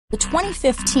The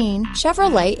 2015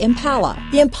 Chevrolet Impala.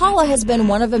 The Impala has been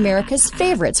one of America's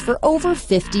favorites for over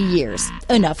 50 years.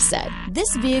 Enough said.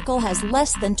 This vehicle has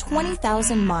less than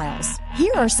 20,000 miles.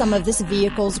 Here are some of this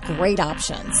vehicle's great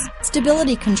options: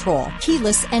 stability control,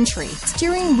 keyless entry,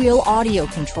 steering wheel audio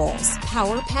controls,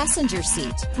 power passenger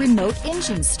seat, remote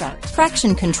engine start,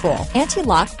 traction control,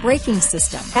 anti-lock braking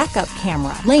system, backup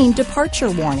camera, lane departure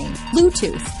warning,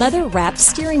 Bluetooth, leather-wrapped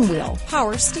steering wheel,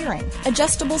 power steering,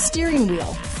 adjustable steering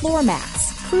wheel, floor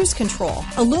mats, cruise control,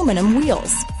 aluminum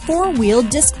wheels, four-wheel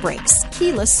disc brakes,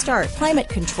 keyless start, climate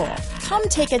control. Come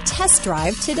take a test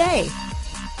drive today.